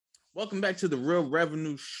Welcome back to the Real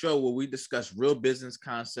Revenue Show, where we discuss real business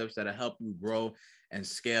concepts that'll help you grow and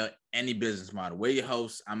scale any business model. We're your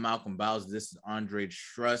hosts. I'm Malcolm Bowles. This is Andre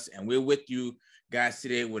Truss, and we're with you guys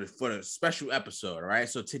today for a special episode. All right.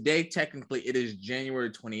 So today, technically, it is January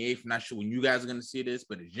 28th. I'm not sure when you guys are going to see this,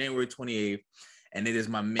 but it's January 28th, and it is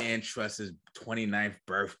my man Truss's 29th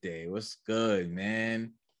birthday. What's good,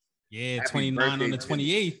 man? Yeah, happy 29 on the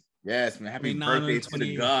 28th. Yes, man. Happy birthday to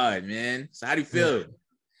the God, man. So how do you feel? Yeah.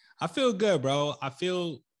 I feel good, bro. I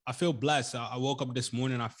feel blessed. I woke up this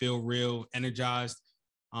morning. I feel real energized.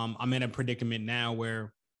 I'm in a predicament now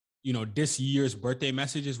where, this year's birthday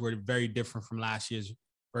messages were very different from last year's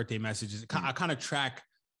birthday messages. I kind of track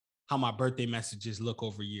how my birthday messages look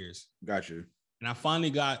over years. Got you. And I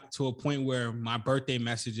finally got to a point where my birthday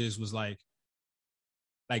messages was like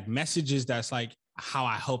messages that's like how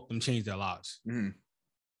I help them change their lives. Mm-hmm.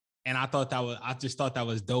 And I just thought that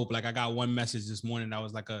was dope. Like I got one message this morning that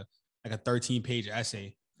was like a 13-page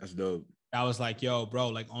essay. That's dope. That was like, yo, bro,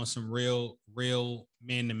 like on some real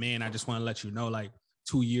man to man. I just want to let you know, like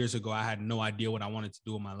 2 years ago, I had no idea what I wanted to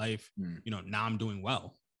do in my life. Now I'm doing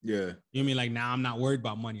well. Yeah. You know what I mean? Like now I'm not worried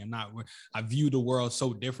about money. I view the world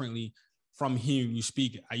so differently from hearing you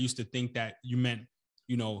speak. I used to think that you meant,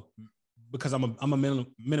 because I'm a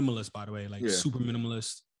minimalist, by the way, like super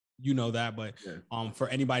minimalist. You know that, but for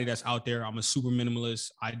anybody that's out there, I'm a super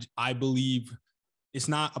minimalist. I believe it's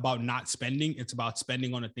not about not spending. It's about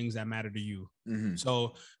spending on the things that matter to you. Mm-hmm.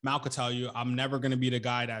 So Mal could tell you, I'm never going to be the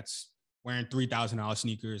guy that's wearing $3,000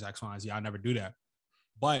 sneakers, X, Y, and Z. I'll never do that.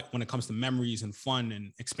 But when it comes to memories and fun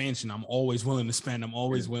and expansion, I'm always willing to spend. I'm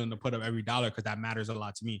always willing to put up every dollar because that matters a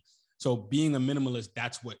lot to me. So being a minimalist,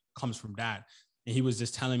 that's what comes from that. And he was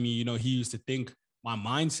just telling me, he used to think my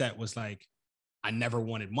mindset was like, I never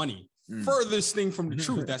wanted money. Furthest thing from the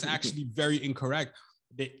truth. That's actually very incorrect.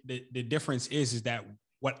 The difference is that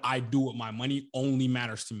what I do with my money only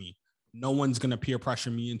matters to me. No one's going to peer pressure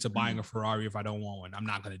me into buying a Ferrari if I don't want one. I'm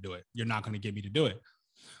not going to do it. You're not going to get me to do it.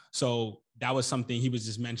 So that was something he was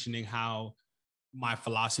just mentioning, how my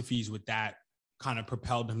philosophies with that kind of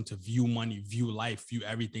propelled him to view money, view life, view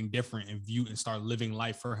everything different, and start living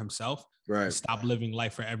life for himself. Right. And stop living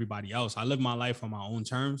life for everybody else. I live my life on my own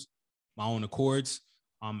terms, my own accords.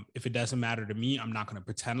 If it doesn't matter to me, I'm not going to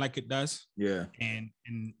pretend like it does. Yeah. And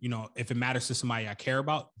if it matters to somebody I care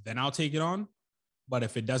about, then I'll take it on. But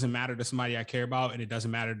if it doesn't matter to somebody I care about and it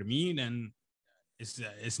doesn't matter to me, then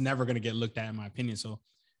it's never going to get looked at, in my opinion. So,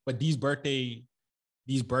 but these birthday,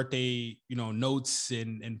 notes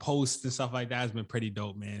and posts and stuff like that has been pretty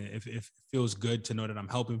dope, man. It feels good to know that I'm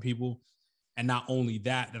helping people. And not only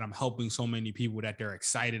that I'm helping so many people that they're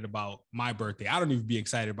excited about my birthday. I don't even be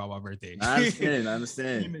excited about my birthday. I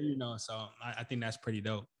understand. So I think that's pretty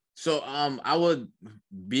dope. So I would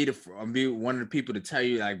be one of the people to tell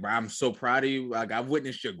you, like, bro, I'm so proud of you. Like, I've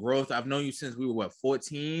witnessed your growth. I've known you since we were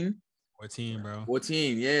 14? 14, bro.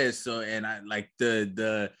 14, yeah. So, and I like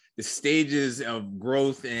the stages of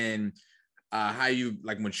growth and how you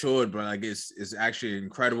like matured, bro. Like it's actually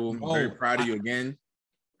incredible. I'm very proud of you again.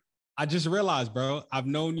 I just realized, bro, I've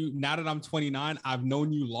known you now that I'm 29. I've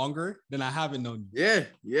known you longer than I haven't known you. Yeah.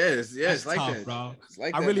 It's like tough, that, bro.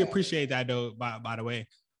 Like I really appreciate that, though. By the way,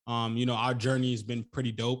 our journey has been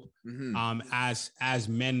pretty dope. Mm-hmm. As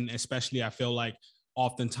men, especially, I feel like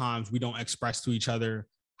oftentimes we don't express to each other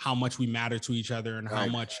how much we matter to each other and how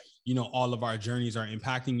much all of our journeys are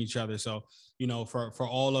impacting each other. So for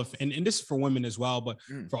all of and this is for women as well, but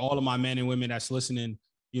for all of my men and women that's listening.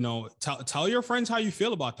 Tell your friends how you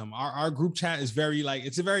feel about them. Our group chat is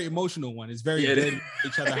it's a very emotional one. It's very good to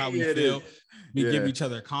each other how we feel. We give each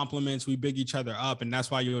other compliments. We big each other up. And that's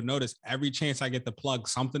why you'll notice every chance I get to plug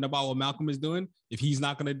something about what Malcolm is doing, if he's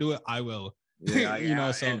not going to do it, I will.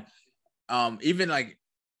 Yeah, so. And, even when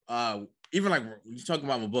you talking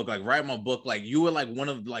about my book, like write my book, like you were like one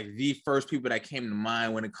of like the first people that came to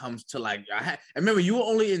mind when it comes to like, I remember you were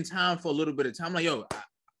only in town for a little bit of time. Like, yo,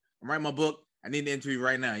 I'm writing my book. I need the interview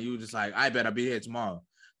right now. You were just like, I bet I'll be here tomorrow.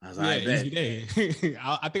 I was like, easy day.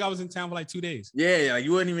 I think I was in town for like 2 days. Yeah, like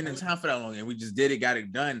you weren't even in town for that long, and we just did it, got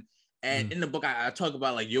it done. And in the book, I talk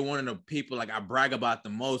about like you're one of the people like I brag about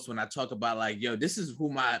the most when I talk about like, yo, this is who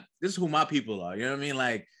my people are. You know what I mean?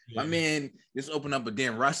 Like my man just opened up a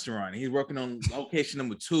damn restaurant. He's working on location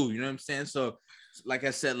number 2. You know what I'm saying? So, like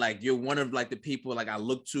I said, like you're one of like the people like I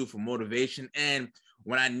look to for motivation, and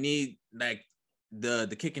when I need like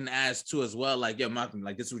the kicking the ass too as well, like, yo, Malcolm,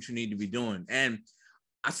 like this is what you need to be doing. And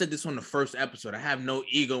I said this on the first episode, I have no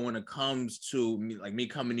ego when it comes to me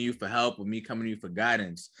coming to you for help or me coming to you for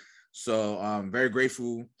guidance. So I'm very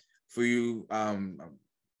grateful for you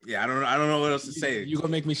Yeah, I don't know what else to say. You gonna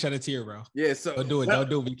make me shed a tear, bro. Yeah, so don't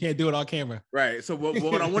do it. You can't do it on camera. Right. So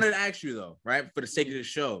what I wanted to ask you though, right, for the sake of the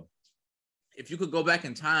show, if you could go back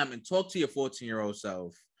in time and talk to your 14-year-old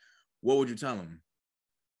self, what would you tell him?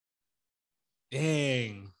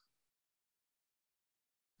 Dang. Yeah.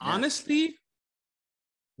 Honestly,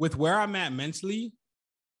 with where I'm at mentally,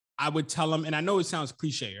 I would tell him, and I know it sounds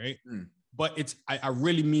cliche, right? But I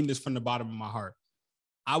really mean this from the bottom of my heart.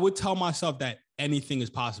 I would tell myself that anything is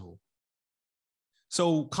possible.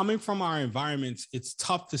 So coming from our environments, it's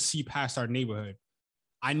tough to see past our neighborhood.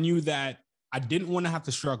 I knew that I didn't want to have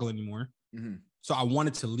to struggle anymore. So I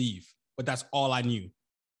wanted to leave, but that's all I knew.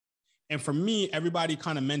 And for me, everybody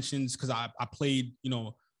kind of mentions, because I played,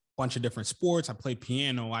 a bunch of different sports. I played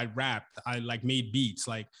piano, I rapped, I like made beats.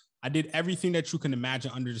 Like I did everything that you can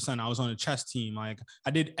imagine under the sun. I was on a chess team. Like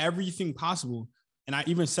I did everything possible. And I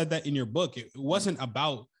even said that in your book. It wasn't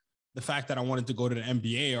about the fact that I wanted to go to the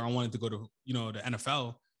NBA or I wanted to go to, the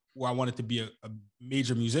NFL, or I wanted to be a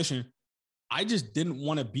major musician. I just didn't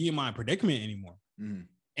want to be in my predicament anymore.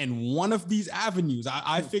 And one of these avenues,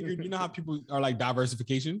 I figured, how people are like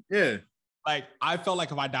diversification. Yeah. Like I felt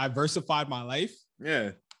like if I diversified my life,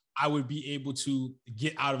 yeah, I would be able to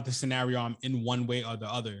get out of the scenario I'm in one way or the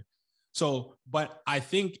other. So, but I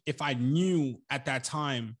think if I knew at that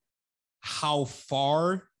time how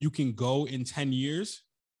far you can go in 10 years,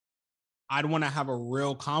 I'd want to have a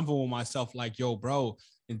real convo with myself. Like, yo, bro,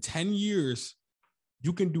 in 10 years,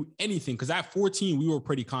 you can do anything. Cause at 14, we were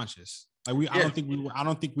pretty conscious. Like I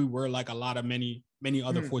don't think we were like a lot of many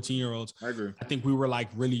other 14-year-olds. I agree. I think we were like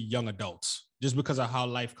really young adults just because of how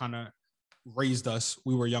life kind of raised us.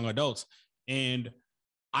 We were young adults. And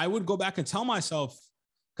I would go back and tell myself,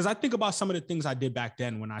 because I think about some of the things I did back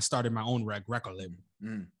then when I started my own record label.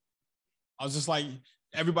 I was just like,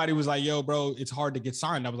 everybody was like, yo, bro, it's hard to get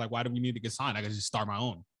signed. I was like, why do we need to get signed? I could just start my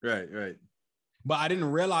own. Right. But I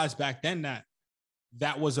didn't realize back then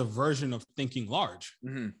that was a version of thinking large.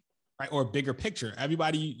 Right, or a bigger picture.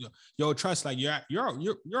 Everybody, trust, like you're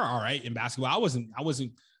all right in basketball. I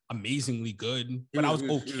wasn't amazingly good, but I was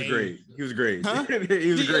okay. He was great. Huh?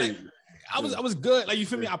 He was great. Like, I was good. Like you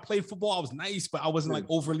feel me? I played football. I was nice, but I wasn't like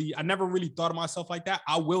overly. I never really thought of myself like that.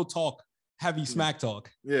 I will talk heavy smack talk.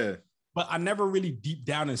 Yeah. But I never really deep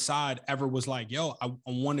down inside ever was like, yo, I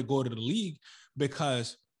want to go to the league,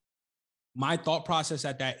 because my thought process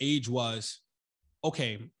at that age was,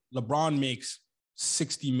 okay, LeBron makes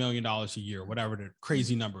 $60 million a year, whatever the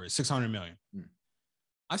crazy number is, 600 million.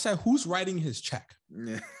 I said, who's writing his check?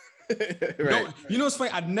 Yeah. Right. It's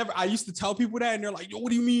funny. I used to tell people that and they're like, yo,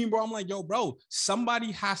 what do you mean, bro? I'm like, yo, bro,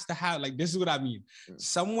 somebody has to have, like, this is what I mean.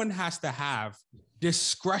 Someone has to have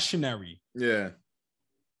discretionary. Yeah.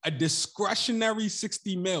 A discretionary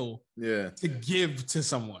 60 mil to give to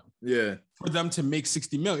someone. Yeah. For them to make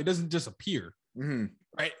 60 mil. It doesn't just appear.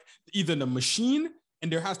 Right. Either the machine,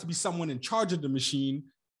 and there has to be someone in charge of the machine,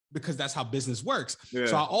 because that's how business works. Yeah.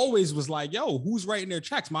 So I always was like, yo, who's writing their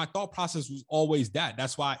checks? My thought process was always that.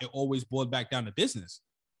 That's why it always boiled back down to business.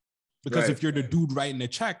 Because if you're the dude writing the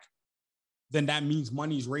check, then that means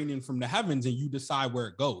money's raining from the heavens and you decide where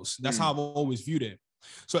it goes. That's how I've always viewed it.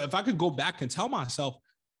 So if I could go back and tell myself,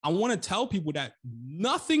 I want to tell people that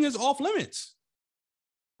nothing is off limits,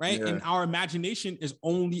 right? Yeah. And our imagination is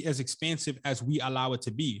only as expansive as we allow it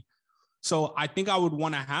to be. So I think I would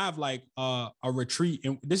want to have like a retreat.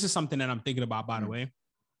 And this is something that I'm thinking about, by the way.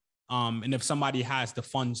 And if somebody has the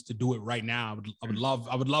funds to do it right now, I would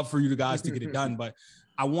love for you guys to get it done. But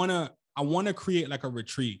I want to create like a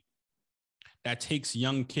retreat that takes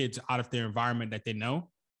young kids out of their environment that they know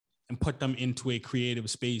and put them into a creative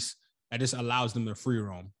space that just allows them to free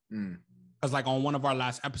roam. Because like on one of our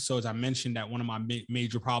last episodes, I mentioned that one of my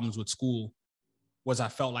major problems with school was I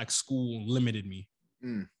felt like school limited me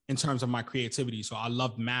in terms of my creativity. So I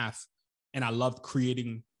loved math and I loved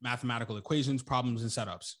creating mathematical equations, problems, and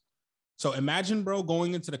setups. So imagine, bro,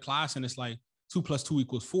 going into the class and it's like 2 +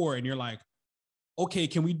 2 = 4. And you're like, okay,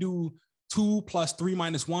 can we do 2 + 3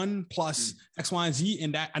 - 1 plus X, Y, and Z?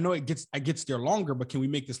 And that, I know it gets there longer, but can we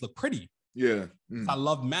make this look pretty? Yeah. I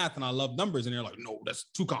love math and I love numbers. And they're like, no, that's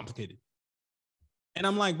too complicated. And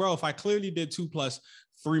I'm like, bro, if I clearly did 2 +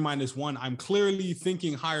 3 - 1, I'm clearly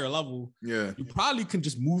thinking higher level. Yeah. You probably can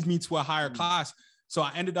just move me to a higher class. So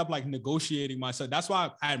I ended up like negotiating myself. That's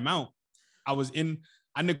why at Mount,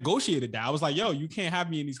 I negotiated that. I was like, yo, you can't have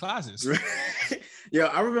me in these classes. Yo,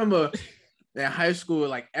 I remember in high school,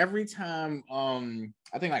 like every time,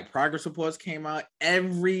 I think like progress reports came out,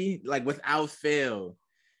 without fail,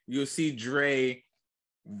 you'll see Dre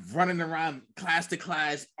running around class to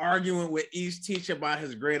class, arguing with each teacher about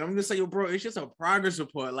his grade. I'm just like, yo, bro, it's just a progress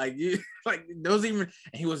report. Like you, like those even. And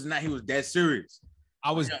he was not. He was dead serious.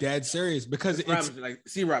 I was dead serious because it's Robinson, like,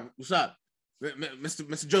 see, Robert, what's up,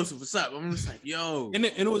 Mr. Joseph, what's up? I'm just like, yo, and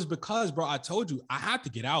it was because, bro, I told you I had to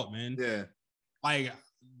get out, man. Yeah,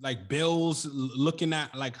 like bills, looking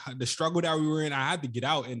at like the struggle that we were in. I had to get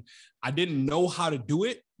out, and I didn't know how to do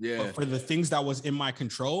it. Yeah, but for the things that was in my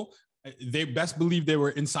control, they best believe they were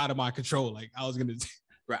inside of my control. Like I was gonna.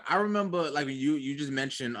 Right. I remember like you just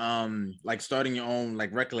mentioned like starting your own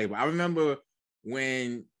like record label. I remember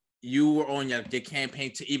when you were on your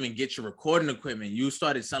campaign to even get your recording equipment, you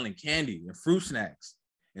started selling candy and fruit snacks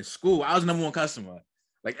in school. I was the #1 customer.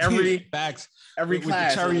 Like every facts, every with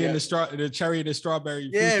class, the cherry and the cherry and the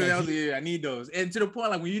strawberry. Yeah, man, I need those. And to the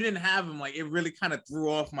point, like when you didn't have them, like it really kind of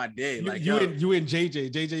threw off my day. Like you and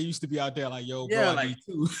JJ used to be out there like, yo, bro, yeah, I like need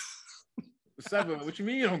two. What's up? What you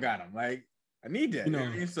mean you don't got them? Like I need that. You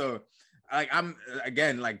know. So like I'm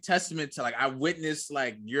again like testament to like I witnessed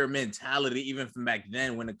like your mentality even from back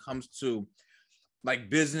then when it comes to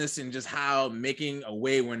like business and just how making a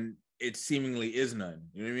way when it seemingly is none.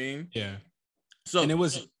 You know what I mean? Yeah. So and it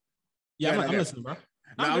was I'm listening, bro.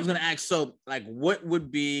 No, I was gonna ask. So like, what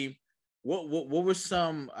would be what were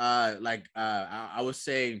some I would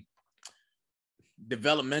say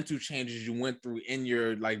developmental changes you went through in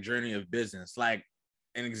your like journey of business? Like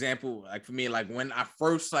an example, like for me, like when I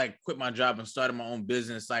first like quit my job and started my own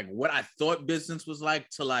business, like what I thought business was like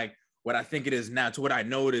to like what I think it is now, to what I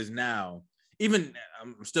know it is now. Even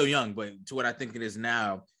I'm still young, but to what I think it is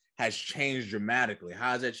now has changed dramatically.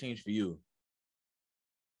 How has that changed for you?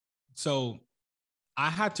 So I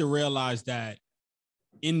had to realize that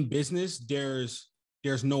in business, there's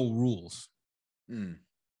no rules.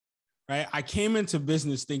 Right? I came into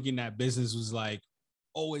business thinking that business was like,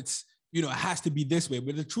 oh, it's, it has to be this way.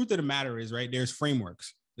 But the truth of the matter is, right, there's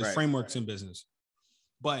frameworks. There's frameworks in business.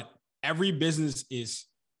 But every business is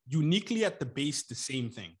uniquely at the base the same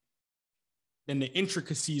thing. Then the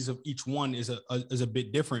intricacies of each one is a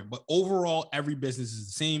bit different. But overall, every business is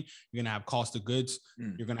the same. You're going to have cost of goods.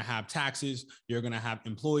 You're going to have taxes. You're going to have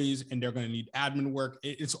employees, and they're going to need admin work.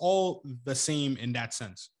 It's all the same in that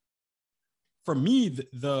sense. For me,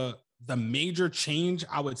 the major change,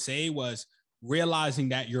 I would say, was realizing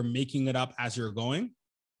that you're making it up as you're going.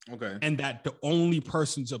 Okay. And that the only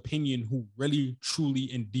person's opinion who really,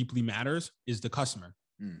 truly, and deeply matters is the customer.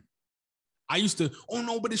 I used to, oh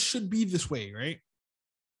no, but it should be this way, right?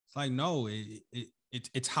 It's like, no,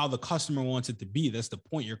 it's how the customer wants it to be. That's the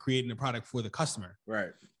point. You're creating a product for the customer.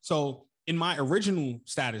 Right. So in my original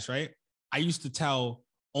status, right, I used to tell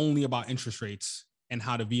only about interest rates and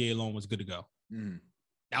how the VA loan was good to go.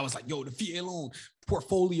 That was like, yo, the VA loan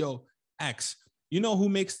portfolio X. You know who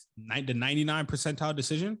makes the 99 percentile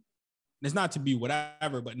decision? And it's not to be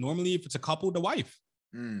whatever, but normally if it's a couple, the wife.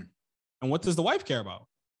 And what does the wife care about?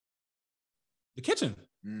 The kitchen.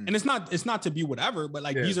 And it's not to be whatever, but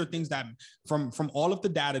like these are things that from all of the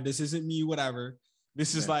data, this isn't me, whatever.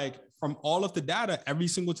 This is like from all of the data, every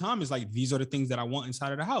single time is like, these are the things that I want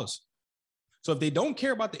inside of the house. So if they don't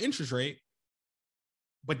care about the interest rate,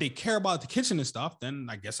 but they care about the kitchen and stuff, then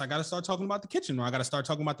I guess I got to start talking about the kitchen, or I got to start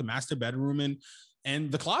talking about the master bedroom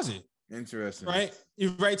and the closet. Interesting. Right.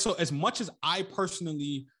 Right. So as much as I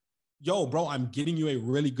personally, yo, bro, I'm getting you a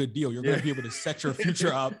really good deal. You're going to be able to set your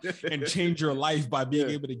future up and change your life by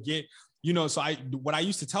being able to get, so what I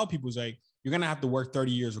used to tell people is like, you're going to have to work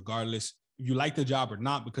 30 years regardless if you like the job or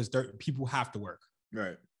not, because people have to work.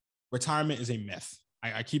 Right. Retirement is a myth.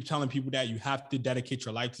 I keep telling people that you have to dedicate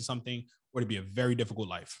your life to something or to be a very difficult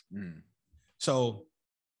life. So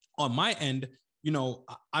on my end,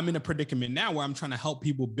 I'm in a predicament now where I'm trying to help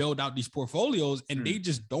people build out these portfolios, and they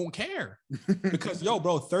just don't care because, yo,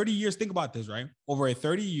 bro, 30 years, think about this, right? Over a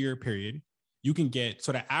 30-year period, you can get,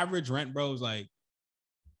 so the average rent, bro, is like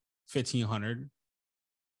 $1,500.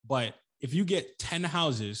 But if you get 10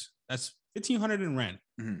 houses, that's $1,500 in rent.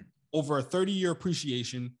 Over a 30-year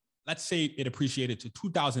appreciation, let's say it appreciated to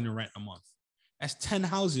 $2,000 in rent a month. That's 10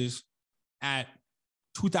 houses at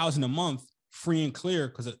 $2,000 a month, free and clear,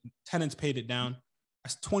 because the tenants paid it down.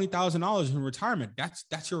 That's $20,000 in retirement.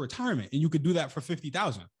 That's your retirement, and you could do that for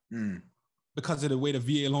 $50,000 because of the way the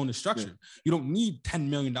VA loan is structured. You don't need $10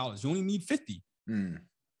 million. You only need 50.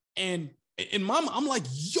 And in mom, I'm like,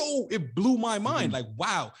 yo, it blew my mind. Like,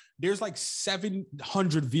 wow, there's like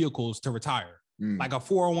 700 vehicles to retire. Like a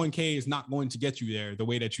 401k is not going to get you there the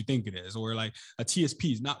way that you think it is, or like a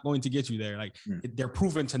TSP is not going to get you there. Like they're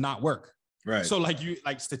proven to not work. Right. So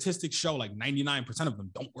like statistics show like 99% of them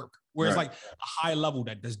don't work. Whereas like a high level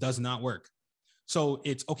that does not work. So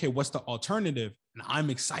it's okay. What's the alternative? and I'm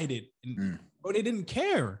excited. And bro, they didn't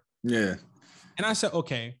care. Yeah. And I said,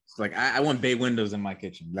 okay. It's like, I want bay windows in my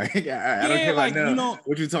kitchen. Like, I don't care like, about you know,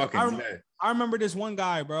 what you talking. I remember this one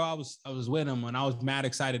guy, bro. I was with him and I was mad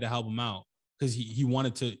excited to help him out because he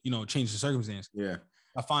wanted to, you know, change the circumstance. Yeah.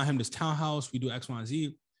 I find him this townhouse. We do X, Y, and Z.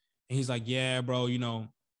 And he's like, yeah, bro, you know,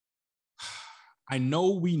 I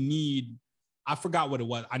know we need, I forgot what it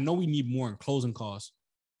was. I know we need more in closing costs,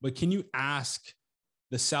 but can you ask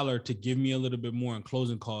the seller to give me a little bit more in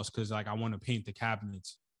closing costs? Cause like, I want to paint the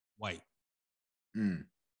cabinets white. And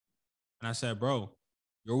I said, bro,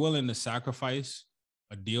 you're willing to sacrifice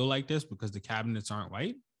a deal like this because the cabinets aren't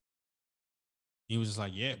white? He was just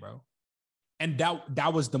like, yeah, bro. And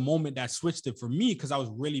that was the moment that switched it for me because I was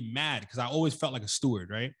really mad because I always felt like a steward,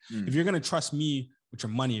 right? If you're going to trust me with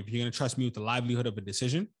your money, if you're going to trust me with the livelihood of a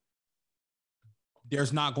decision,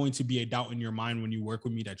 there's not going to be a doubt in your mind when you work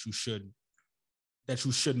with me that you should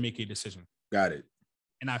make a decision. Got it.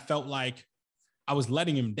 And I felt like I was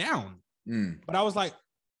letting him down. But I was like,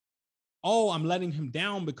 oh, I'm letting him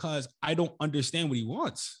down because I don't understand what he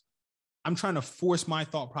wants. I'm trying to force my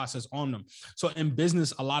thought process on them. So in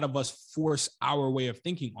business, a lot of us force our way of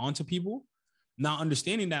thinking onto people, not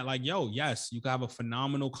understanding that like, yo, yes, you can have a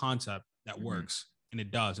phenomenal concept that works and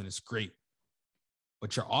it does, and it's great.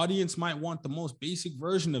 But your audience might want the most basic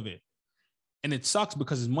version of it. And it sucks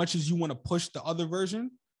because as much as you want to push the other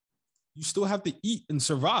version, you still have to eat and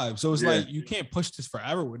survive. So it's like, you can't push this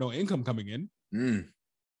forever with no income coming in.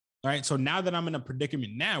 All right. So now that I'm in a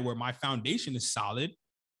predicament now where my foundation is solid,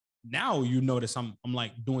 now you notice I'm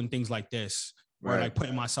like doing things like this, or like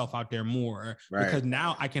putting myself out there more, because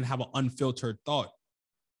now I can have an unfiltered thought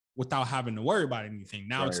without having to worry about anything.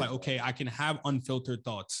 Now it's like, okay, I can have unfiltered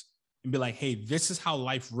thoughts and be like, hey, this is how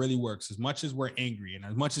life really works. As much as we're angry and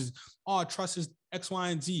as much as, oh, trust is X, Y,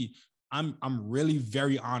 and Z, I'm really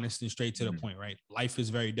very honest and straight to the point, right? Life is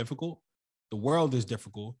very difficult. The world is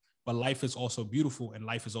difficult, but life is also beautiful and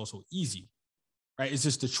life is also easy, right? It's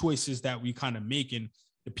just the choices that we kind of make and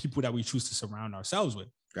the people that we choose to surround ourselves with.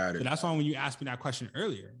 Got it. So that's why when you asked me that question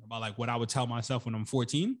earlier about like what I would tell myself when I'm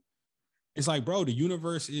 14, it's like, bro, the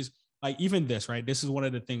universe is like, even this, right? This is one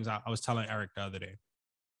of the things I was telling Eric the other day.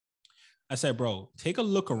 I said, bro, take a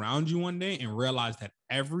look around you one day and realize that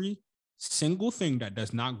every single thing that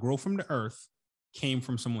does not grow from the earth came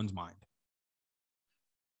from someone's mind.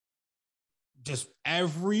 Just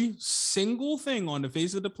every single thing on the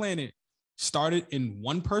face of the planet started in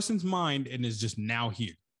one person's mind and is just now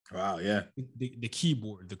here. Wow, yeah. The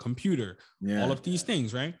keyboard, the computer, all of these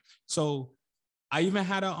things, right? So I even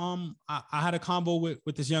had I had a convo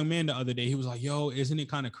with this young man the other day. He was like, yo, isn't it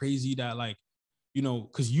kind of crazy that like, you know,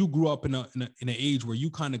 because you grew up in an age where you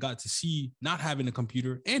kind of got to see not having a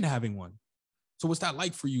computer and having one. So what's that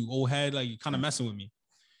like for you, old head? Like, you kind of messing with me.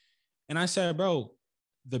 And I said, bro,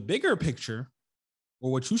 the bigger picture,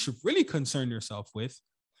 or what you should really concern yourself with,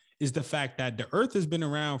 is the fact that the earth has been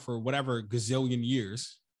around for whatever gazillion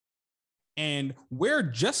years. And we're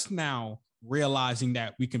just now realizing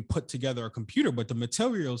that we can put together a computer, but the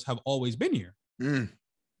materials have always been here.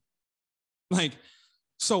 Like,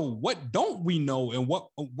 so what don't we know? And what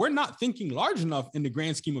we're not thinking large enough in the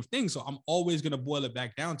grand scheme of things. So I'm always going to boil it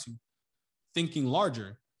back down to thinking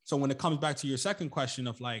larger. So when it comes back to your second question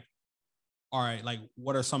of like, all right, like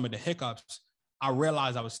what are some of the hiccups? I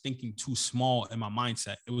realized I was thinking too small in my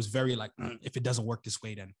mindset. It was very like, if it doesn't work this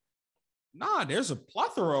way, then nah, there's a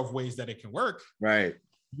plethora of ways that it can work. Right.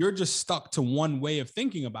 You're just stuck to one way of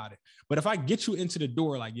thinking about it. But if I get you into the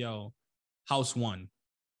door, like, yo, house one,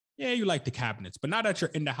 yeah, you like the cabinets, but now that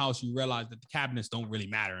you're in the house, you realize that the cabinets don't really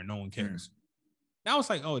matter and no one cares. Now it's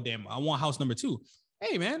like, oh, damn, I want house number 2.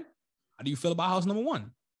 Hey, man, how do you feel about house number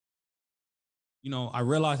 1? You know, I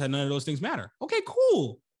realize that none of those things matter. Okay,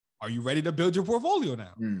 cool. Are you ready to build your portfolio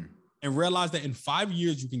now? And realize that in 5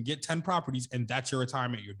 years, you can get 10 properties and that's your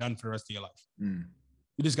retirement. You're done for the rest of your life.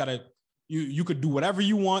 You just got to, you could do whatever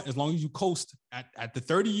you want as long as you coast at the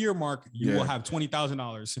 30-year mark, you will have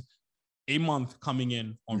 $20,000 a month coming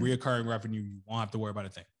in on reoccurring revenue. You won't have to worry about a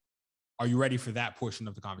thing. Are you ready for that portion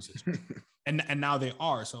of the conversation? and now they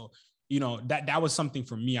are. So, you know, that was something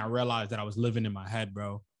for me. I realized that I was living in my head,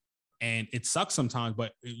 bro. And it sucks sometimes,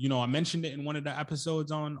 but you know, I mentioned it in one of the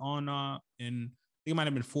episodes in I think it might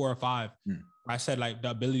have been 4 or 5. I said like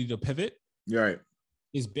the ability to pivot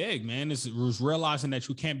is big, man. It was realizing that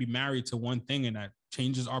you can't be married to one thing and that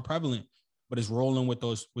changes are prevalent, but it's rolling with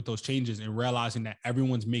those changes and realizing that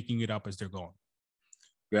everyone's making it up as they're going.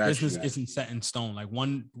 Business isn't set in stone. Like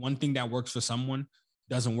one thing that works for someone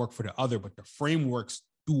doesn't work for the other, but the frameworks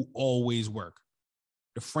do always work.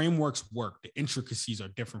 The frameworks work. The intricacies are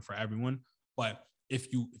different for everyone. But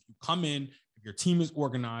if you come in, if if your team is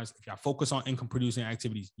organized, if y'all focus on income producing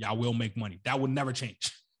activities, y'all will make money. That will never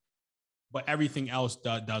change. But everything else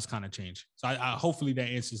does kind of change. So I hopefully that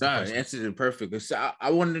answers the question. It answers it perfect. So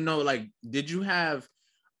I wanted to know, like, did you have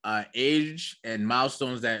age and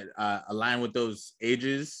milestones that align with those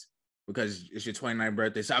ages? Because it's your 29th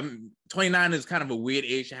birthday. So 29 is kind of a weird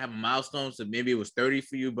age to have a milestone. So maybe it was 30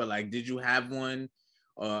 for you, but like, did you have one?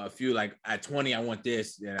 Or a few, like at 20, I want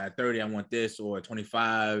this, and at 30, I want this, or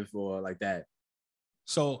 25, or like that.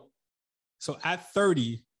 So at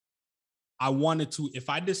 30, I wanted to, if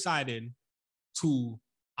I decided to,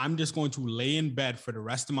 I'm just going to lay in bed for the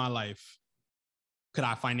rest of my life, could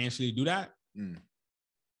I financially do that?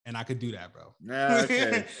 And I could do that, bro.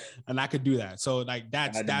 Okay. And I could do that. So like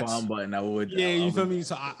that's the bomb button. I would. Yeah, you feel me?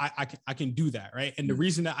 So I can do that, right? And the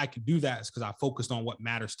reason that I could do that is because I focused on what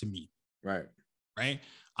matters to me. Right.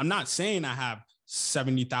 I'm not saying I have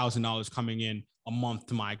 $70,000 coming in a month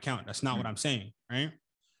to my account. That's not what I'm saying, right?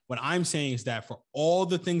 What I'm saying is that for all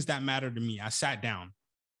the things that matter to me, I sat down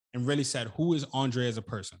and really said, who is Andre as a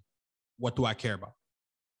person? What do I care about?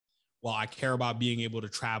 Well, I care about being able to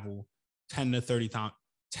travel 10 to 30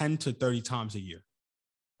 times a year.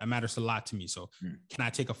 That matters a lot to me. So can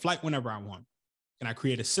I take a flight whenever I want? Can I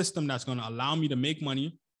create a system that's going to allow me to make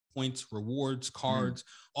money, points, rewards, cards,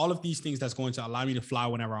 all of these things that's going to allow me to fly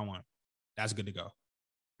whenever I want? That's good to go,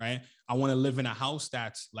 right? I want to live in a house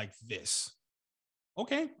that's like this.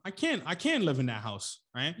 Okay, I can live in that house,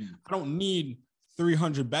 right? I don't need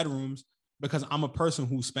 300 bedrooms because I'm a person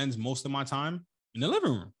who spends most of my time in the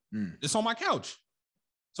living room. It's on my couch.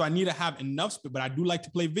 So I need to have enough space, but I do like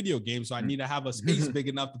to play video games. So I need to have a space big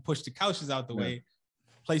enough to push the couches out the way,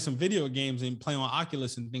 play some video games and play on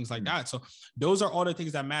Oculus and things like that. So those are all the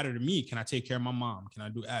things that matter to me. Can I take care of my mom? Can I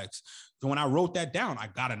do X? So when I wrote that down, I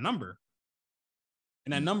got a number.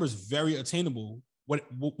 And that number is very attainable.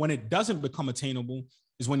 When it doesn't become attainable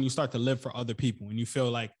is when you start to live for other people and you feel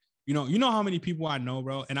like, you know how many people I know,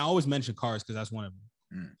 bro? And I always mention cars because that's one of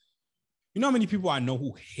them. You know how many people I know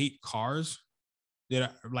who hate cars? They're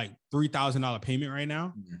like $3,000 payment right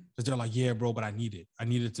now because they're like, yeah, bro, but I need it. I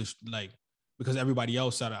need it to like, because everybody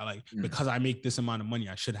else said like, because I make this amount of money,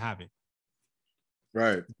 I should have it.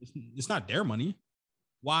 Right. It's not their money.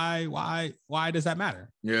 Why does that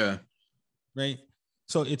matter? Yeah. Right.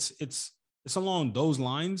 So it's along those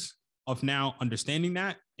lines of now understanding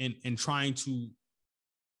that and trying to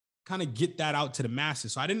kind of get that out to the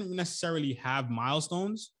masses. So I didn't necessarily have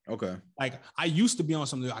milestones. Okay. Like I used to be on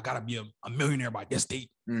something, I gotta be a millionaire by this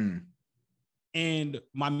date. And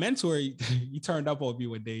my mentor, he turned up on me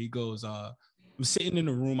one day. He goes, I'm sitting in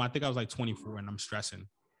the room. I think I was like 24 and I'm stressing.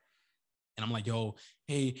 And I'm like, yo,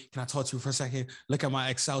 hey, can I talk to you for a second? Look at my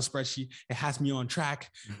Excel spreadsheet. It has me on track.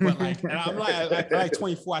 But like, and I'm like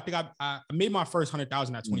 24. I think I made my first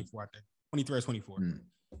 100,000 at 24, I think. 23 or 24.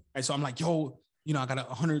 And so I'm like, yo, I got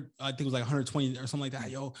 100, I think it was like 120 or something like that.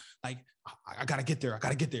 Yo, like, I got to get there.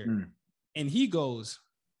 And he goes,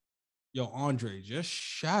 yo, Andre, just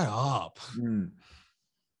shut up. And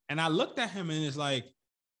I looked at him and it's like,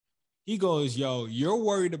 he goes, yo, you're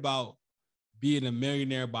worried about being a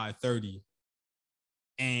millionaire by 30.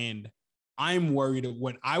 And I'm worried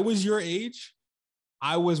when I was your age,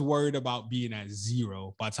 I was worried about being at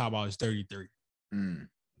 0 by the time I was 33. And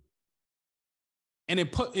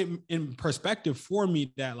it put it in perspective for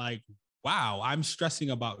me that like, wow, I'm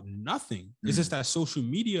stressing about nothing. It's just that social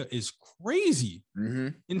media is crazy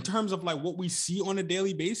in terms of like what we see on a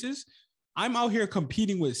daily basis. I'm out here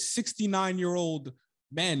competing with 69-year-old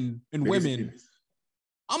men and women.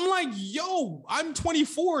 I'm like, yo, I'm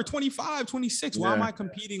 24, 25, 26. Why am I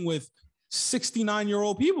competing with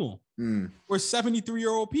 69-year-old people or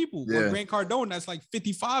 73-year-old people or Grant Cardone that's like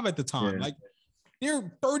 55 at the time? Like,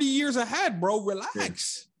 they're 30 years ahead, bro.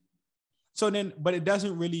 Relax. So then, but it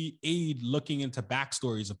doesn't really aid looking into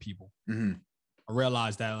backstories of people. I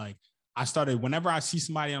realized that like I started, whenever I see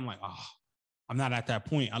somebody, I'm like, oh, I'm not at that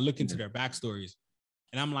point. I look into their backstories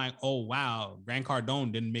and I'm like, oh, wow. Grant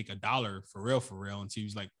Cardone didn't make $1 for real until he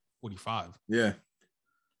was like 45. Yeah.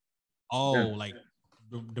 Oh, like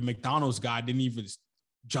the McDonald's guy didn't even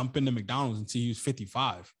jump into McDonald's until he was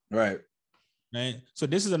 55. Right. Right. So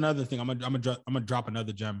this is another thing. I'm gonna drop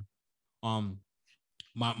another gem. I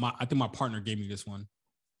think my partner gave me this one.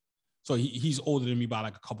 So he's older than me by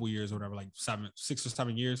like a couple years or whatever, like 6 or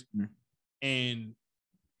 7 years. And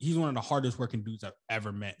he's one of the hardest working dudes I've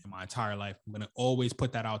ever met in my entire life. I'm gonna always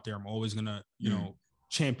put that out there. I'm always gonna,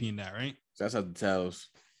 champion that, right? So that's how the tells.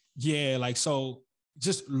 Yeah, like so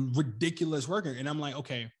just ridiculous worker. And I'm like,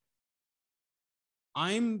 okay,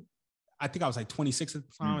 I think I was like 26 at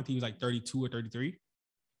the time. I think he was like 32 or 33.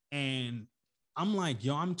 And I'm like,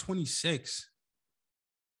 yo, I'm 26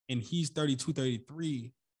 and he's 32,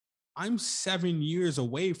 33, I'm 7 years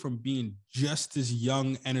away from being just as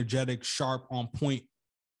young, energetic, sharp, on point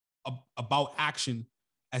about action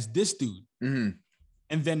as this dude. Mm-hmm.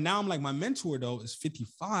 And then now I'm like, my mentor though is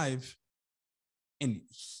 55, and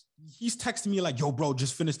he's texting me like, yo, bro,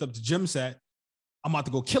 just finished up the gym set. I'm about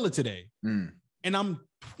to go kill it today. Mm. And I'm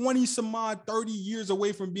 20 some odd, 30 years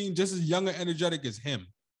away from being just as young and energetic as him.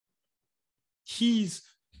 He's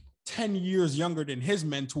 10 years younger than his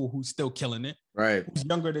mentor who's still killing it. Right. Who's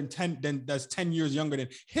younger than 10, that's 10 years younger than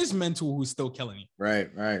his mentor who's still killing it.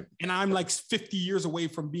 Right. And I'm like 50 years away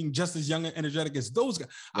from being just as young and energetic as those guys.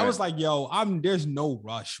 Right. I was like, yo, there's no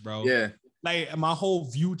rush, bro. Yeah. Like my whole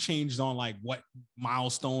view changed on like what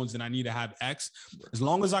milestones and I need to have X. As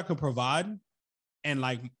long as I could provide and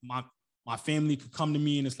like my family could come to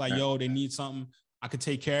me and it's like, yo, they need something. I could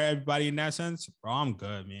take care of everybody in that sense. Bro, I'm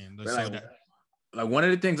good, man. Like one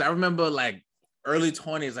of the things I remember, like early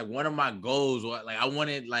 20s, like one of my goals was like I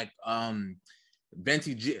wanted like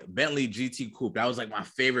Bentley GT Coupe. That was like my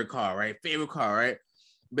favorite car, right?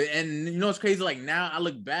 But and you know what's crazy? Like now I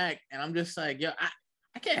look back and I'm just like, yo,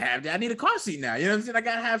 I can't have that. I need a car seat now. You know what I'm saying? I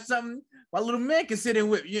gotta have something my little man can sit in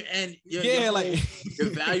with you. And like your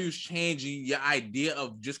values changing, your idea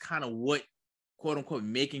of just kind of what quote unquote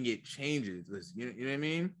making it changes. You know what I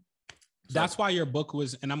mean? That's why your book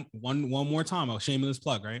was, and I'm one more time, a shameless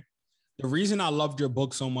plug, right? The reason I loved your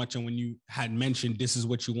book so much, and when you had mentioned this is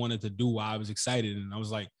what you wanted to do, why I was excited, and I was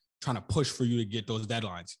like trying to push for you to get those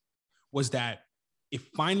deadlines, was that it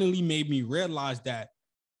finally made me realize that,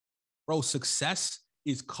 bro, success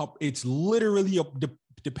it's literally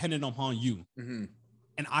dependent upon you. Mm-hmm.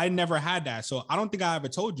 And I never had that. So I don't think I ever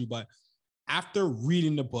told you, but after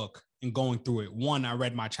reading the book and going through it, one, I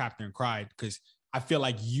read my chapter and cried because I feel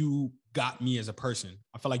like you got me as a person.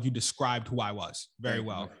 I feel like you described who I was very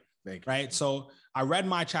well. Thank you. Right. So I read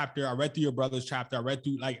my chapter. I read through your brother's chapter. I read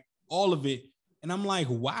through like all of it. And I'm like,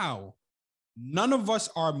 wow, none of us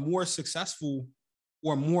are more successful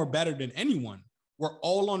or more better than anyone. We're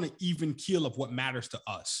all on an even keel of what matters to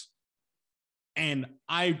us. And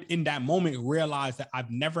I, in that moment, realized that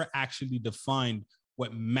I've never actually defined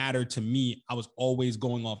what mattered to me. I was always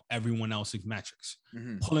going off everyone else's metrics,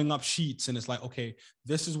 pulling up sheets. And it's like, okay,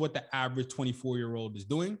 this is what the average 24-year-old is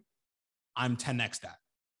doing. I'm 10x that.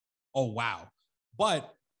 Oh, wow.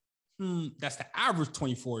 But that's the average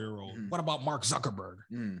 24-year-old. What about Mark Zuckerberg?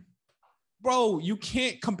 Bro, you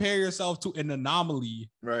can't compare yourself to an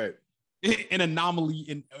anomaly. Right. An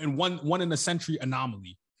anomaly in one in a century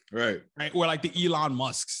anomaly. Right. Or like the Elon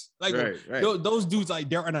Musks. Like those dudes, like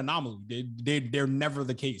they're an anomaly. They're never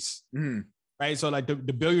the case. Right. So like the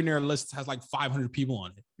billionaire list has like 500 people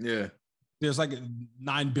on it. Yeah. There's like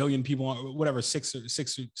 9 billion people on whatever, 6 to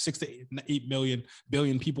 8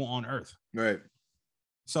 billion people on Earth. Right.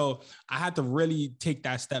 So I had to really take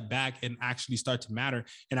that step back and actually start to matter.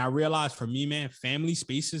 And I realized for me, man, family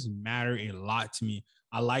spaces matter a lot to me.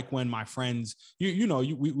 I like when my friends, we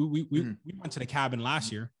went to the cabin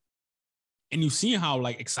last year, and you see how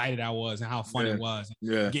like excited I was and how fun it was.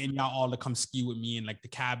 Getting y'all all to come ski with me, and like the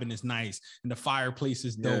cabin is nice and the fireplace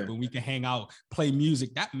is dope and we can hang out, play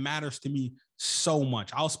music. That matters to me so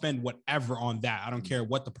much. I'll spend whatever on that. I don't care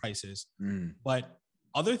what the price is. But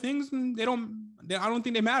other things, I don't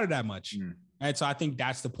think they matter that much. Right. So I think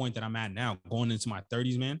that's the point that I'm at now, going into my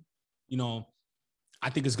 30s, man. You know, I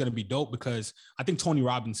think it's going to be dope because I think Tony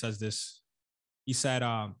Robbins says this. He said,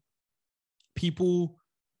 people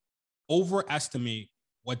overestimate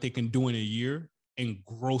what they can do in a year and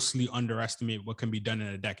grossly underestimate what can be done in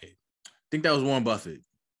a decade. I think that was Warren Buffett.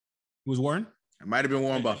 It was Warren? It might have been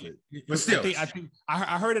Warren Buffett. But still. I think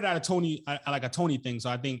I heard it at a Tony, like a Tony thing. So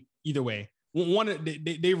I think either way,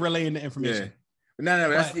 they relaying the information. No,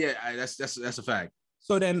 that's a fact.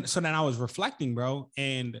 So then I was reflecting, bro,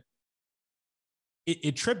 and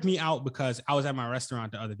it tripped me out because I was at my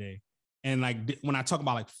restaurant the other day. And like when I talk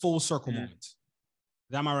about like full circle moments,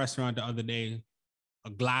 I was at my restaurant the other day, a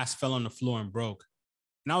glass fell on the floor and broke.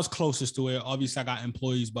 And I was closest to it. Obviously, I got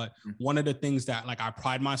employees, but one of the things that like I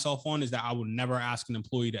pride myself on is that I would never ask an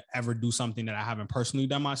employee to ever do something that I haven't personally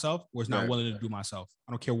done myself or is not willing to do myself.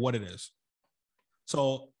 I don't care what it is.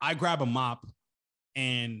 So I grab a mop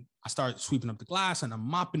and I start sweeping up the glass and I'm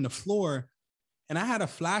mopping the floor. And I had a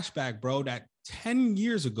flashback, bro, that 10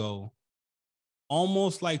 years ago,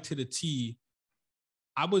 almost like to the T,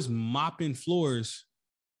 I was mopping floors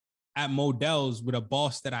at Modell's with a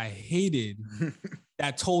boss that I hated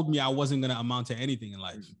that told me I wasn't going to amount to anything in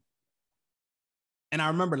life. And I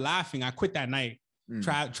remember laughing. I quit that night.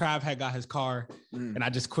 Trav had got his car and I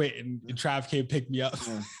just quit and Trav came pick me up.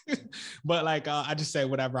 But like, I just said,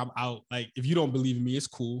 whatever, I'm out. Like, if you don't believe in me, it's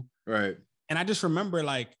cool. Right. And I just remember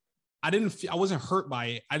like, I wasn't hurt by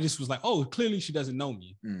it. I just was like, oh, clearly she doesn't know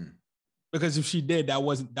me. Because if she did, that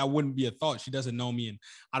wouldn't be a thought. She doesn't know me and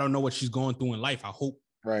I don't know what she's going through in life. I hope.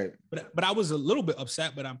 Right. But I was a little bit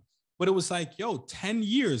upset, but it was like, yo, 10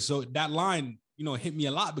 years. So that line, hit me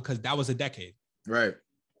a lot because that was a decade. Right.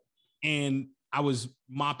 And I was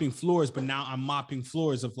mopping floors, but now I'm mopping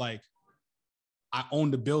floors of like, I own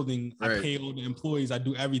the building. Right. I pay all the employees. I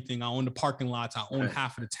do everything. I own the parking lots. I own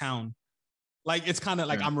half of the town. Like, it's kind of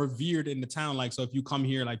like I'm revered in the town. Like, so if you come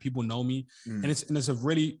here, like people know me and it's a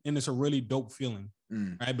really dope feeling,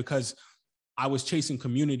 right? Because I was chasing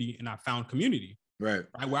community and I found community. Right.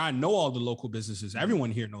 Where I know all the local businesses.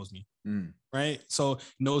 Everyone here knows me. Right. So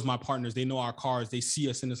knows my partners. They know our cars. They see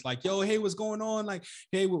us and it's like, yo, hey, what's going on? Like,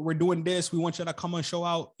 hey, we're doing this. We want you to come and show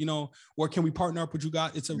out, or can we partner up with you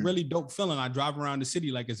guys? It's a really dope feeling. I drive around the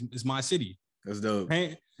city like it's my city. That's dope.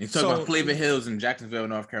 Right? You talk about Flavor Hills in Jacksonville,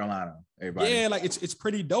 North Carolina. Everybody. Yeah, like it's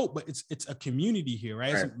pretty dope, but it's a community here,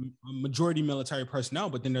 right? It's a majority military personnel,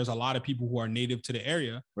 but then there's a lot of people who are native to the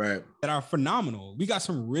area, right? That are phenomenal. We got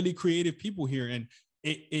some really creative people here, and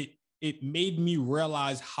it made me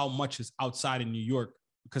realize how much is outside of New York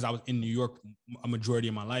because I was in New York a majority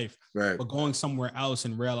of my life. Right. But going somewhere else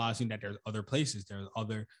and realizing that there's other places, there's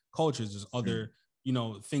other cultures, there's other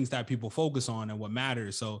things that people focus on and what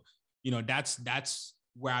matters. So that's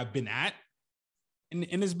where I've been at.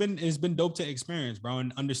 And it's been dope to experience, bro.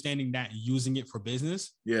 And understanding that using it for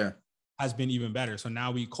business has been even better. So now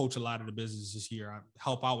we coach a lot of the businesses here. I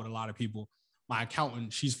help out with a lot of people. My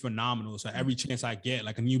accountant, she's phenomenal. So every chance I get,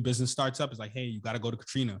 like a new business starts up, it's like, hey, you got to go to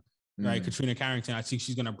Katrina, right? Katrina Carrington. I think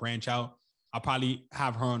she's going to branch out. I'll probably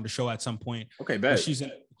have her on the show at some point. Okay, bet. She's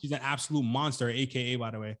an absolute monster, AKA,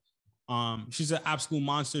 by the way. She's an absolute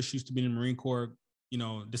monster. She used to be in the Marine Corps,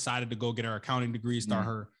 decided to go get her accounting degree, start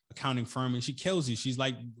her accounting firm, and she kills you. She's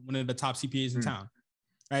like one of the top CPAs in town,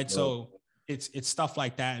 right? So it's stuff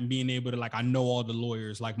like that, and being able to, like, I know all the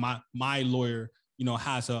lawyers. Like my lawyer,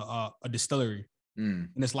 has a distillery, and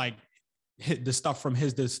it's like the stuff from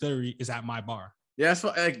his distillery is at my bar. Yeah, it's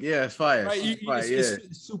fire. Right?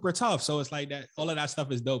 It's super tough. So it's like that. All of that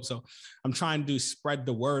stuff is dope. So I'm trying to spread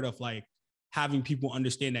the word of like having people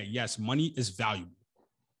understand that yes, money is valuable.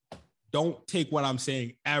 Don't take what I'm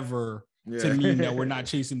saying ever to mean that we're not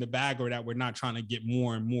chasing the bag or that we're not trying to get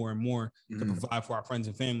more and more and more to provide for our friends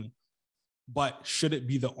and family. But should it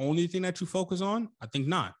be the only thing that you focus on? I think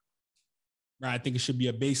not. Right? I think it should be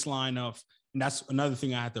a baseline of, and that's another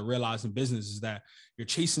thing I had to realize in business is that you're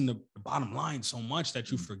chasing the bottom line so much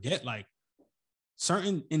that you forget like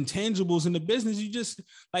certain intangibles in the business. You just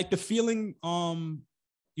like the feeling, I'll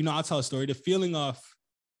tell a story. The feeling of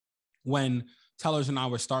when Tellers and I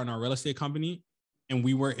were starting our real estate company and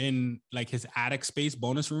we were in like his attic space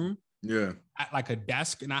bonus room. Yeah. At like a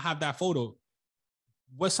desk. And I have that photo.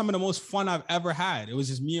 Was some of the most fun I've ever had. It was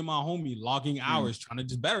just me and my homie logging hours trying to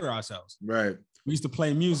just better ourselves. Right. We used to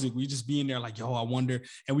play music. We just be in there like, yo, I wonder.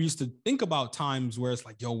 And we used to think about times where it's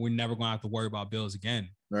like, yo, we're never going to have to worry about bills again.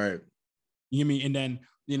 Right. You know what I mean? And then,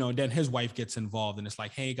 then his wife gets involved and it's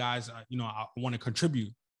like, hey guys, I want to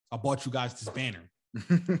contribute. I bought you guys this banner.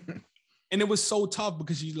 And it was so tough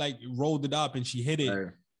because she like rolled it up and she hit it.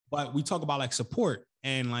 Right. But we talk about like support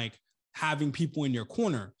and like having people in your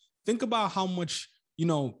corner. Think about how much,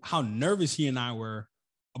 how nervous he and I were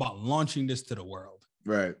about launching this to the world.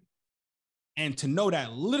 Right. And to know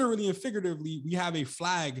that literally and figuratively, we have a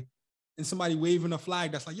flag and somebody waving a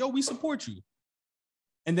flag that's like, yo, we support you.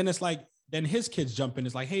 And then it's like, then his kids jump in.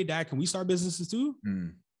 It's like, hey, dad, can we start businesses too?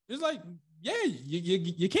 It's like, yeah,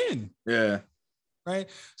 you can. Yeah. Right.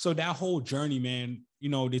 So that whole journey, man,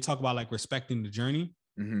 they talk about like respecting the journey.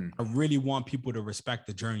 I really want people to respect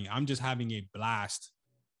the journey. I'm just having a blast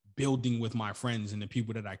building with my friends and the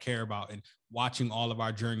people that I care about and watching all of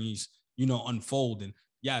our journeys, unfold. And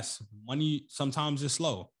yes, money sometimes is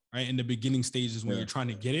slow, right? In the beginning stages when you're trying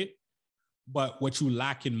to get it. But what you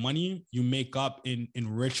lack in money, you make up in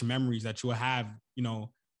rich memories that you'll have,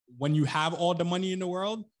 when you have all the money in the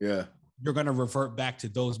world, you're going to revert back to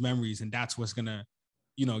those memories. And that's what's going to,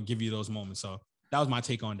 give you those moments. So that was my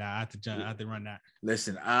take on that. I had to run that.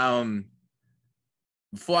 Listen,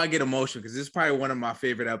 before I get emotional, because this is probably one of my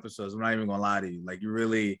favorite episodes. I'm not even gonna lie to you. Like, you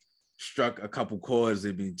really struck a couple chords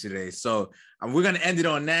with me today. So we're gonna end it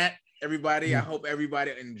on that, everybody. I hope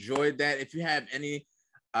everybody enjoyed that. If you have any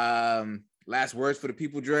last words for the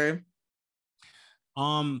people, Dre.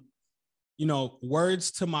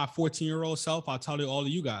 Words to my 14-year-old self, I'll tell you all of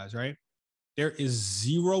you guys, right? There is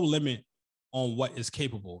zero limit on what is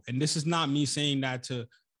capable. And this is not me saying that to,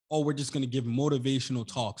 oh, we're just going to give motivational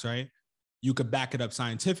talks, right? You could back it up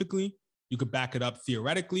scientifically. You could back it up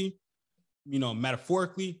theoretically,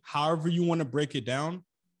 metaphorically, however you want to break it down.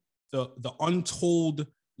 The untold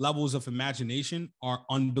levels of imagination are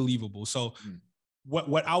unbelievable. So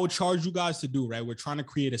what I would charge you guys to do, right? We're trying to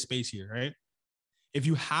create a space here, right? If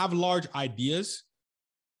you have large ideas,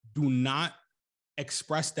 do not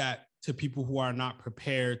express that to people who are not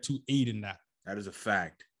prepared to aid in that. That is a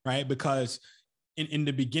fact. Right? Because in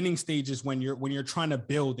the beginning stages, when you're trying to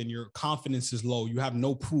build and your confidence is low, you have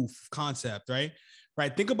no proof of concept, right?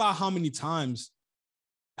 Right. Think about how many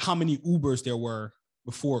Ubers there were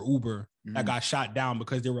before Uber that got shot down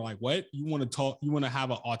because they were like, what? You want to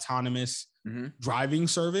have an autonomous driving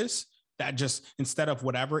service that just, instead of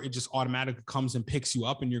whatever, it just automatically comes and picks you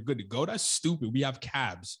up and you're good to go? That's stupid. We have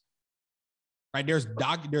cabs. Right? There's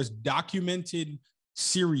documented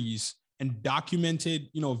series and documented,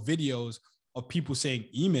 videos of people saying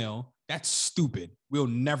email. That's stupid. We'll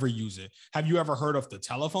never use it. Have you ever heard of the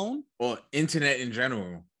telephone? Or internet in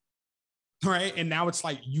general. Right. And now it's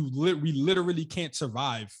like we literally can't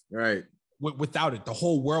survive. Right. Without it. The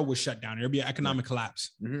whole world was shut down. There'd be an economic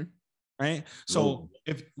collapse. Right. So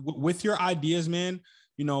if with your ideas, man,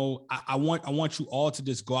 I want you all to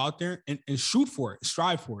just go out there and shoot for it,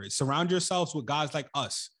 strive for it. Surround yourselves with guys like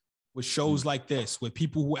us, with shows like this, with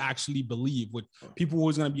people who actually believe, with people who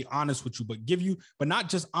are going to be honest with you, but not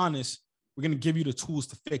just honest. We're going to give you the tools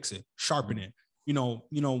to fix it, sharpen it.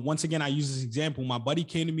 Once again, I use this example. My buddy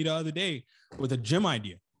came to me the other day with a gym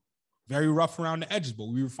idea, very rough around the edges, but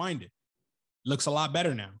we refined it. Looks a lot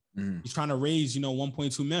better now. He's trying to raise,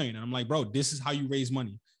 1.2 million. And I'm like, bro, this is how you raise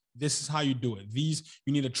money. This is how you do it.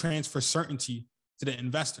 You need to transfer certainty to the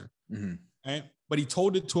investor. Right. But he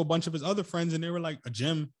told it to a bunch of his other friends and they were like, a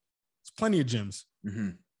gym, it's plenty of gyms.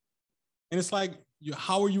 And it's like,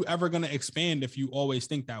 how are you ever going to expand if you always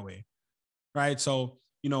think that way? Right. So,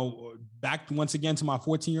 back once again to my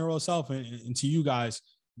 14-year-old self and to you guys,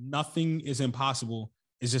 nothing is impossible.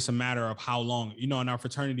 It's just a matter of how long. In our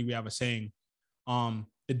fraternity, we have a saying,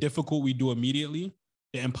 the difficult we do immediately,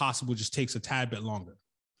 the impossible just takes a tad bit longer.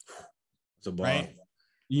 It's a bar. Right?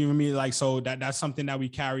 You know what I mean? Like, so that's something that we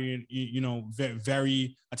carry,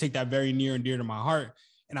 very, I take that very near and dear to my heart.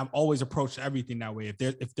 And I've always approached everything that way.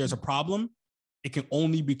 If there's a problem, it can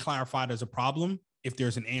only be clarified as a problem. If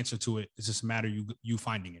there's an answer to it, it's just a matter of you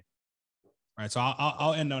finding it. Right. So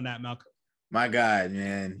I'll end on that, Malcolm. My God,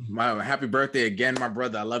 man. My happy birthday again, my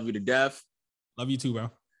brother. I love you to death. Love you too,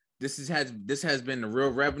 bro. This has been the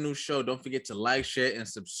Real Revenue Show. Don't forget to like, share, and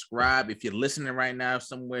subscribe. If you're listening right now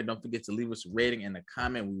somewhere, don't forget to leave us a rating and a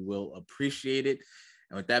comment. We will appreciate it.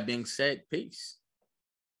 And with that being said, peace.